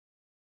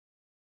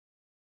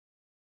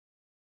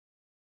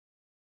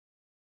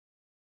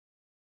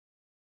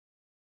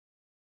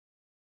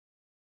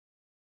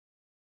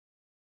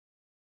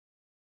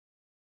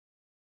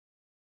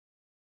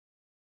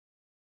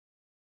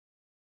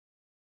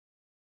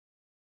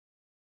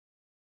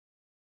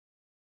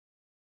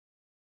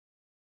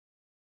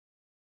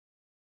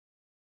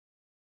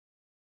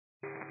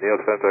New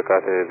York Center,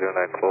 Cathay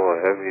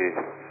 094, heavy,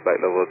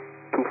 flight level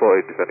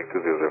 248, descending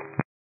 200.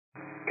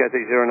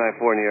 Cathay 094,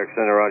 New York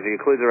Center, roger.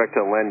 You clear direct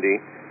to Lendy,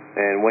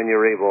 and when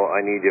you're able, I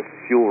need your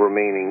fuel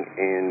remaining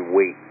in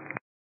weight.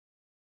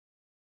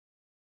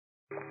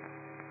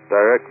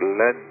 Direct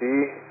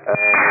Lendy, and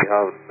we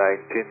have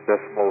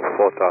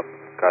 19.4 tons,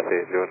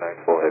 Cathay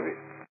 094, heavy.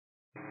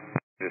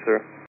 Yes,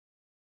 sir.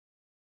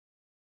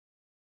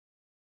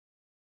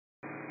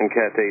 And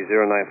Cathay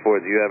 094,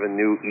 do you have a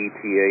new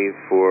ETA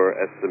for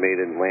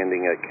estimated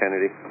landing at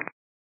Kennedy?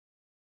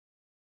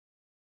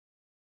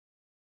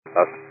 0505,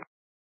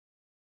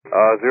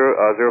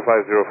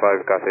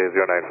 Cathay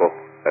 094,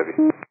 heavy.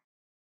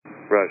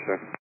 Roger, sir.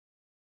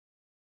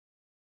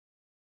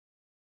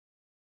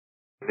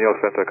 New York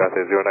Center,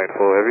 Cathay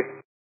 094, heavy.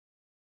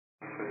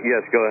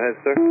 Yes, go ahead,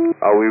 sir.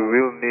 We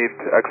will need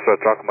extra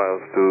track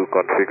miles to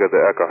configure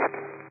the aircraft.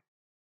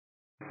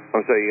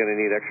 I'm sorry, you're going to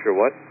need extra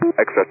what?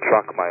 Extra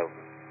track miles.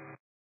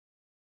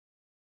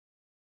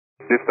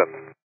 Distance.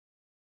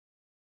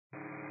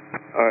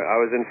 Alright, I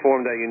was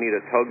informed that you need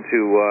a tug to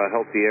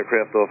help the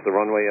aircraft off the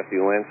runway after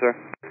you land, sir.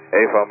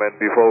 AFAM, and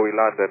before we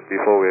land and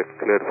before we're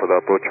cleared for the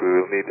approach, we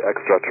will need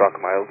extra track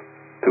miles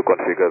to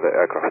configure the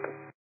aircraft.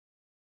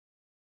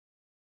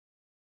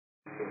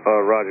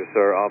 Roger,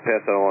 sir. I'll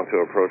pass that along to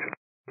approach.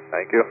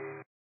 Thank you.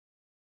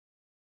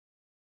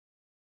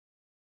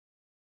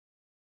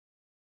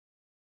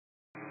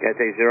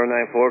 Cathay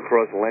 094,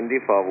 cross Lendy,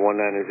 file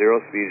 190,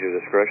 speed your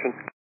discretion.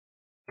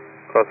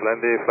 Cross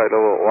Lendy, flight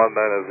level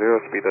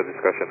 190, speed of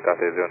discretion,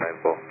 Cathay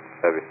 094,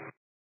 heavy.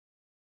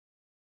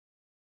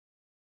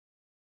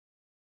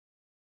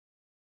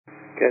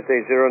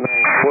 Cathay 094,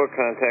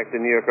 contact the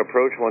New York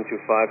approach,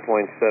 125.7,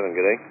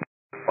 good day.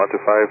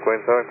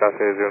 125.7,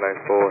 Cathay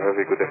 094,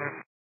 heavy, good day.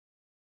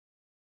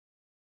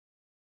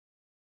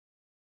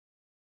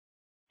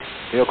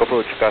 New York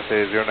approach,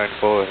 Cathay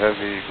 094,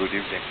 heavy, good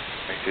evening.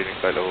 Maintaining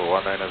flight level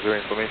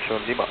 190,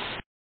 information, Lima.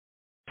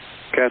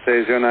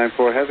 Cathay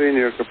 094 Heavy,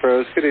 New York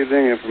approach. Good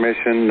evening.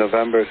 Information,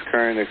 November is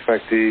current.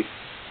 Expect the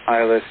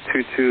ILS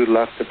 22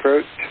 left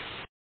approach.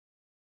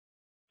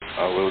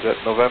 We'll get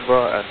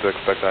November and to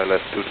expect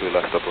ILS 22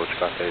 left approach,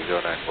 Cathay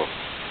 094.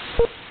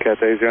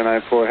 Cathay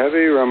 094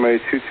 Heavy, runway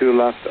 22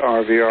 left,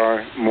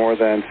 RVR more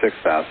than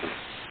 6,000.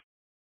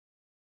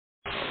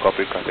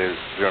 Copy, Cathay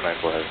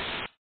 094 Heavy.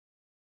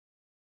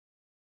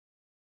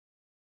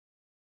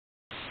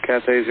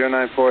 Cathay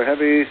 094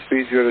 Heavy,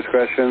 speed your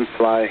discretion,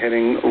 fly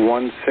heading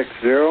 160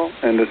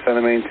 and descend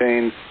and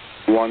maintain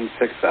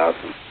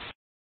 16,000.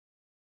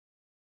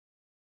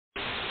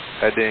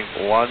 Heading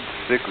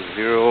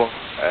 160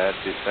 and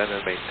descend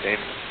and maintain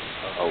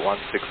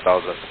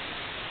 16,000.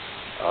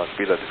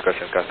 Speed at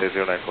discretion, Cathay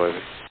 094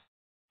 Heavy.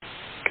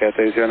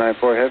 Cathay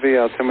 094 Heavy,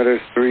 altimeter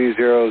is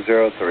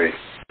 3003.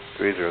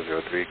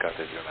 3003,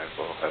 Cathay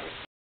 094 Heavy.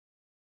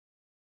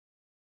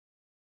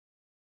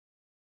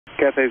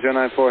 Cathay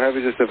 094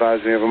 Heavy, just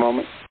advise me of a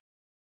moment.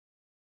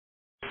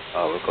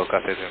 We'll call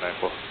Cathay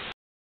 094.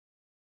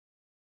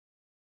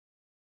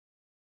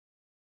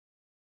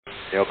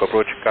 New York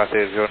approach,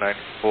 Cathay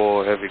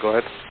 094 Heavy, go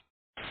ahead.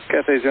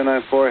 Cathay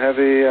 094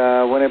 Heavy,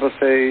 when able to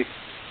say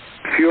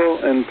fuel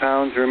in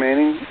pounds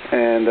remaining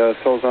and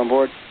souls on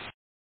board.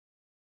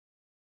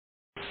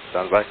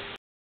 Stand by.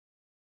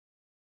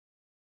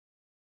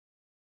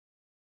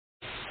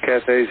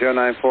 Cathay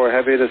 094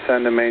 Heavy,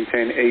 descend and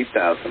maintain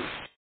 8,000.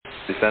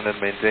 Descend and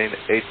maintain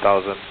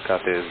 8,000,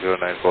 Cathay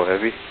 094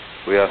 Heavy.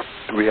 We have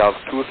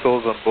 2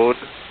 souls on board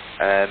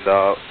and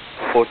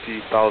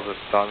 40,000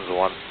 tons,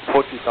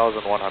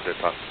 40,100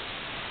 tons.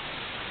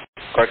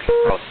 Correction.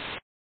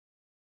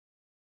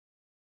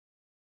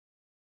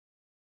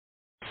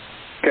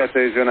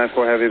 Cathay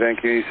 094 Heavy,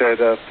 thank you. You said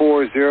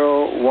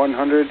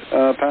 40,100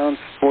 pounds,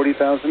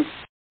 40,000?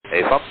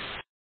 AFAM.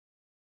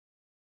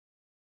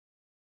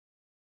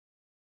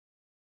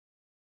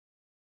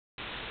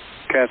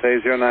 Cathay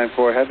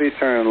 094 Heavy,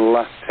 turn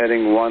left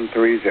heading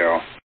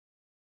 130.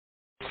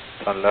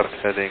 Turn left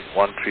heading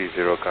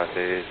 130,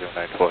 Cathay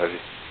 094 Heavy.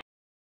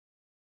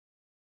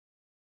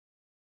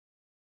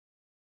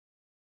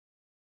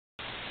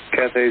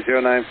 Cathay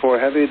 094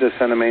 Heavy,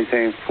 descend and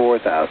maintain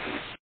 4,000.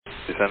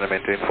 Descend and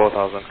maintain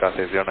 4,000,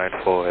 Cathay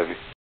 094 Heavy.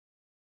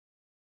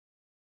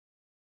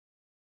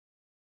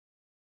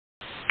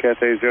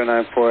 Cathay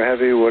 094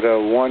 Heavy, would a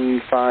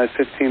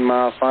 15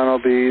 mile final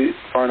be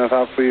far enough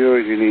out for you,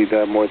 or do you need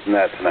more than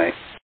that tonight?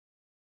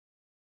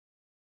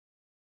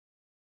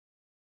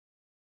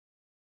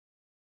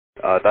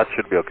 That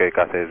should be okay,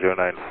 Cathay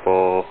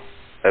 094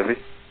 Heavy.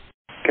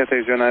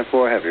 Cathay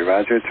 094 Heavy,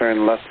 roger,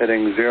 turn left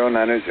heading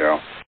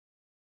 090.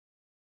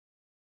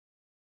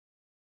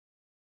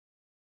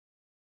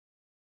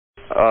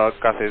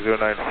 Cathay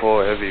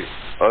 094 Heavy.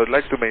 I would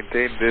like to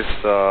maintain this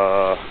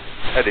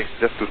heading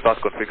just to start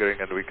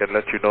configuring, and we can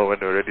let you know when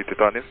we're ready to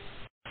turn in.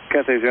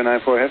 Cathay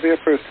 094 Heavy,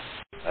 approved.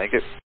 Thank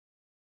you.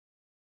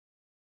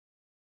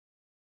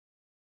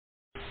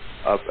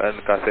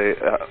 And Cathay,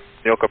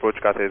 New York approach,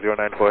 Cathay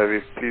 094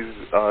 Heavy. Please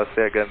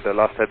say again the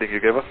last heading you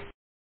gave us.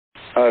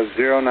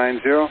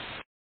 090.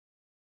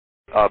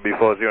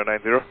 Before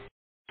 090.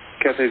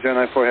 Cathay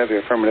 094 Heavy,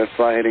 affirmative,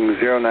 fly heading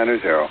 090.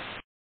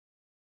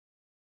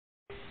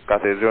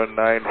 Cathay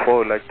 094,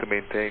 would like to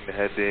maintain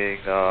heading,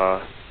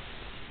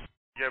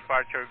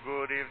 Departure,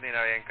 good evening,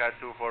 Avianca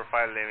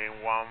 245,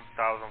 leaving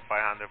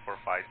 1,500 for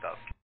 5,000.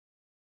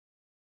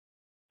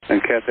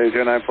 And Cathay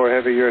 094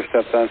 Heavy, your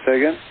steps on, say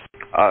again?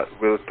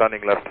 we're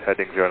turning left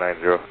heading 090,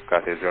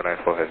 Cathay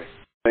 094 Heavy.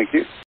 Thank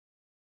you.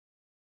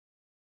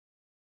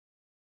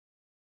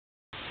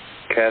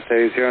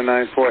 Cathay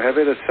 094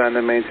 Heavy, descend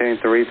and maintain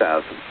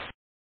 3,000.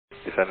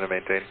 Descend and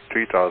maintain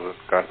 3,000,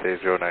 Cathay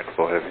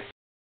 094 Heavy.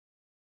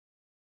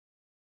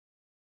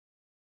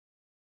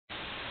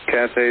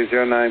 Cathay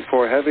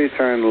 094 Heavy,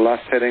 turn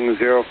left heading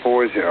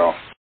 040.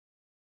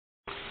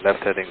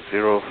 Left heading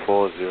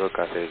 040,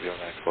 Cathay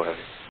 094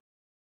 Heavy.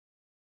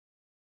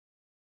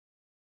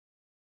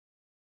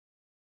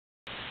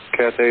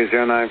 Cathay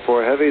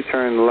 094 Heavy,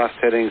 turn left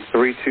heading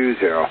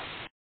 320.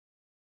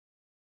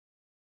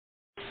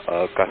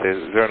 Cathay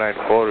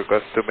 094,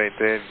 request to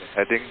maintain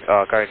heading,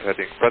 current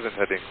heading, present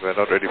heading, we're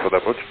not ready for the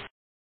approach.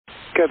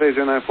 Cathay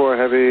 094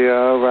 Heavy,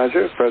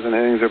 roger, present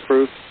headings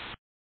approved.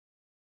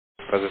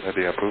 Present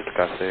heading approved,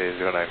 Cathay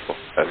 094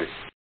 Heavy.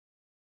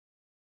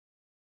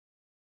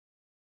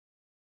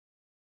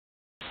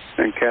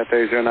 And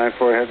Cathay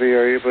 094 Heavy,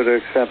 are you able to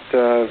accept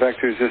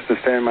vectors just to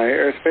stay in my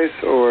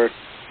airspace, or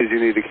did you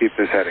need to keep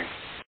this heading?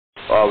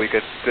 We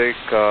can take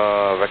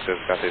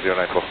vectors, Cathay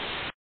 094.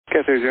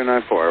 Cathay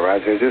 094,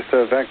 roger, just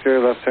a vector,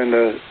 left turn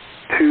to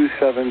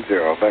 270,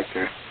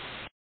 vector.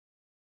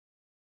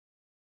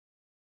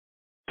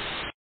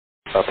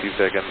 Please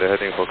say again the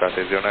heading for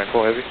Cathay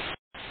 094 Heavy.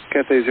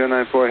 Cathay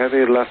 094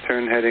 Heavy, left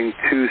turn heading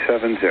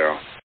 270.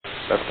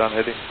 Left turn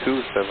heading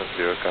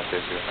 270,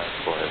 Cathay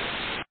 094 Heavy.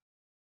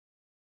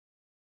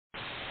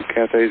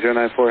 Cathay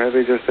 094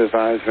 Heavy, just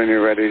advise when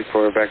you're ready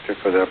for a vector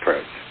for the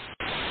approach.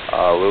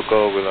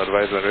 We'll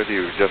advise when ready.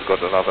 We just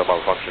got another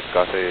malfunction,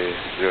 Cathay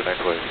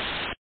 094 Heavy.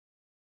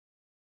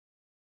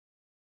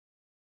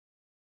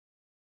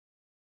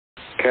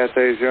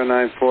 Cathay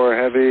 094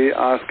 Heavy,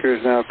 Oscar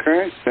is now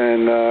current,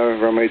 and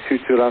runway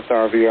 22 left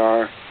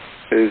RVR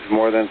is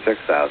more than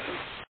 6,000.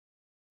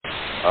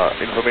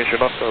 Information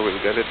officer will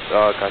get it,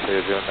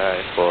 Cathay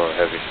 094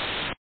 Heavy.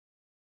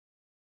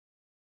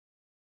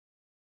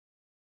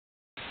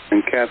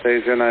 And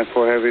Cathay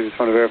 094 Heavy, just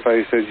want to verify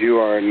you said you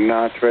are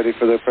not ready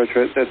for the approach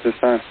at this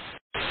time?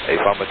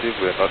 Affirmative,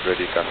 we're not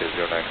ready, Cathay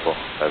 094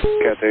 Heavy.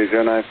 Cathay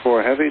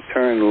 094 Heavy,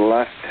 turn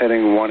left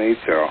heading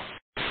 180.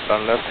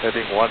 Turn left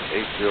heading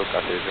 180,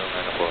 Cathay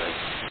 094 Heavy.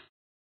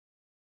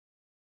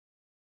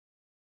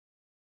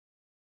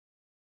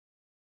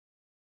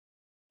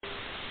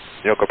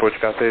 New York approach,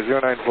 Cathay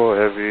 094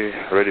 Heavy,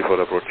 ready for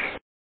the approach.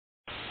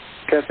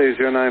 Cathay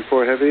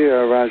 094 Heavy,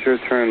 roger,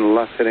 turn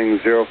left heading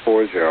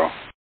 040.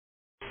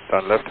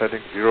 Turn left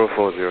heading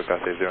 040,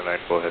 Cathay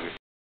 094 Heavy.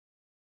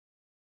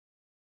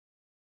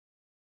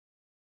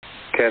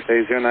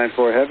 Cathay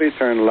 094 Heavy,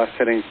 turn left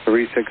heading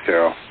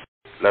 360.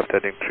 Left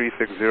heading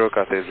 360,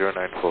 Cathay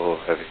 094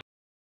 Heavy.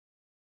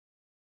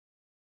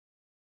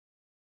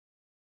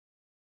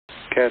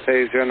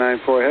 Cathay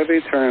 094 Heavy,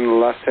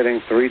 turn left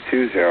heading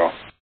 320.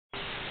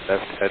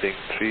 Left heading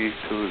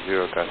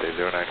 320, Cathay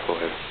 094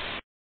 Heavy.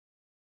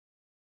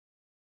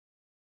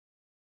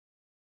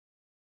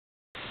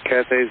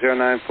 Cathay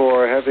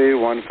 094 Heavy,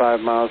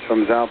 15 miles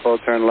from Zalpo,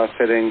 turn left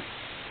heading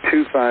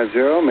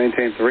 250,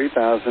 maintain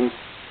 3,000.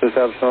 Just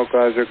have smoke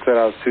riser, clear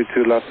out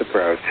 22 left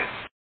approach.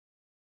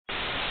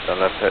 Turn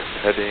left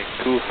heading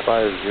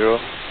 250,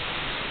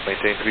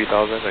 maintain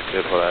 3,000 and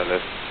clear for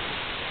ILS.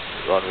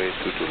 Runway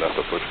 22 left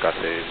approach,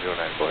 Cathay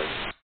 094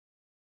 Heavy.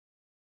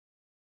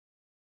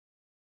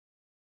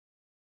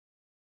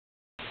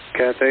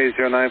 Cathay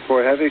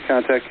 094 Heavy,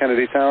 contact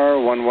Kennedy Tower,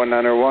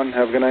 11901,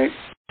 have a good night.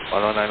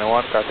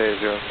 11901, Cathay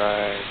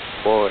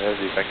 094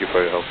 Heavy, thank you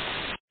for your help.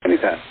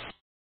 Anytime.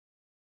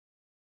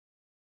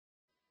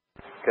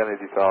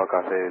 Kennedy Tower,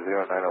 Cathay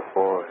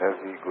 094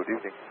 Heavy, good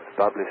evening.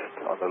 Established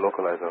on the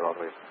localizer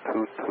runway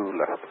 22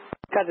 left.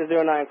 Cathay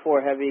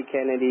 094 Heavy,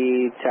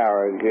 Kennedy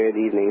Tower, good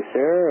evening,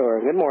 sir,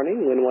 or good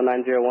morning. Wind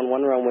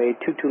 19011, runway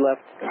 22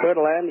 left, clear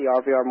to land, the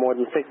RVR more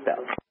than 6,000.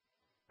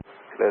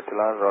 Clear to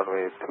land,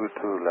 runway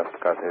 22 left,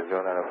 Cathay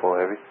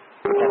 094 Heavy.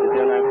 Cathay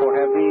 094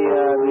 Heavy,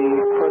 the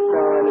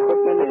personnel and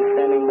equipment is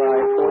standing by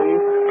for you.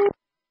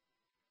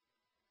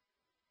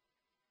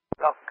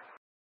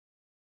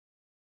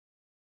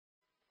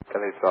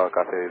 Kennedy Tower,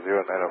 Cathay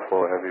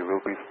 094 Heavy, will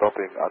be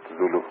stopping at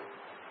Zulu.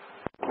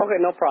 Okay,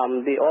 no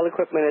problem. All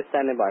equipment is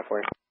standing by for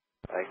you.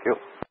 Thank you.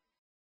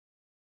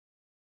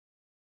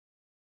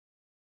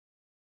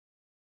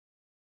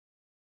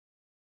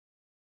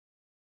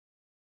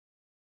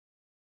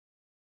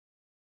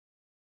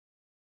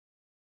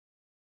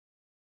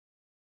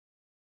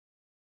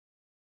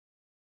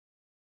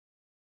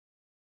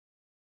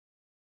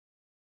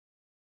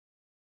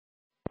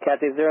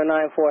 Cathay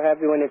 094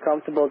 Heavy, when you're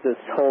comfortable, just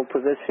hold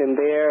position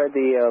there.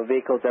 The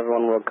vehicles,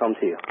 everyone will come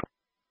to you.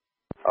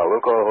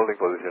 We'll call holding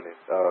position in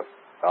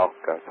now,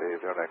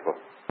 Cathay 094.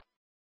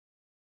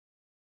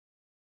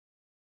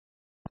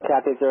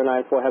 Cathay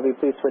 094 Heavy,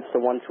 please switch to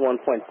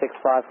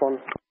 121.65 for me.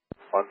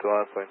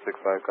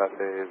 121.65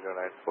 Cathay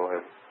 094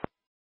 Heavy.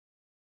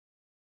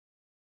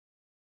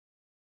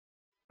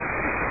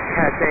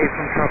 Cathay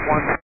from truck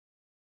 1.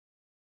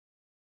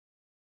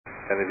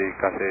 Kennedy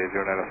Cathay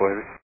 094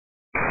 Heavy.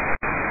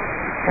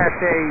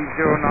 Cathay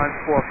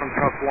 094 from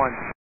truck 1.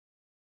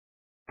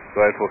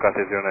 Right for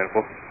Cathay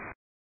 094.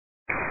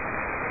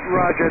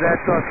 Roger,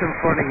 that's us in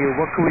front of you.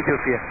 What can we do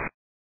for you?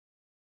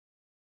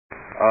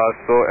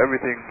 So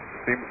everything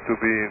seems to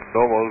be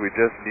normal. We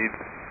just need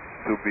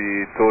to be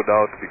towed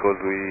out because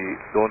we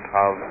don't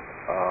have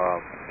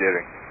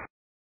steering.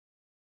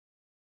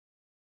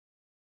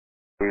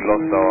 We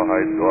lost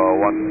our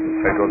one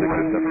hydraulic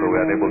system, so we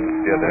are unable to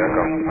steer the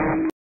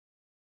aircraft.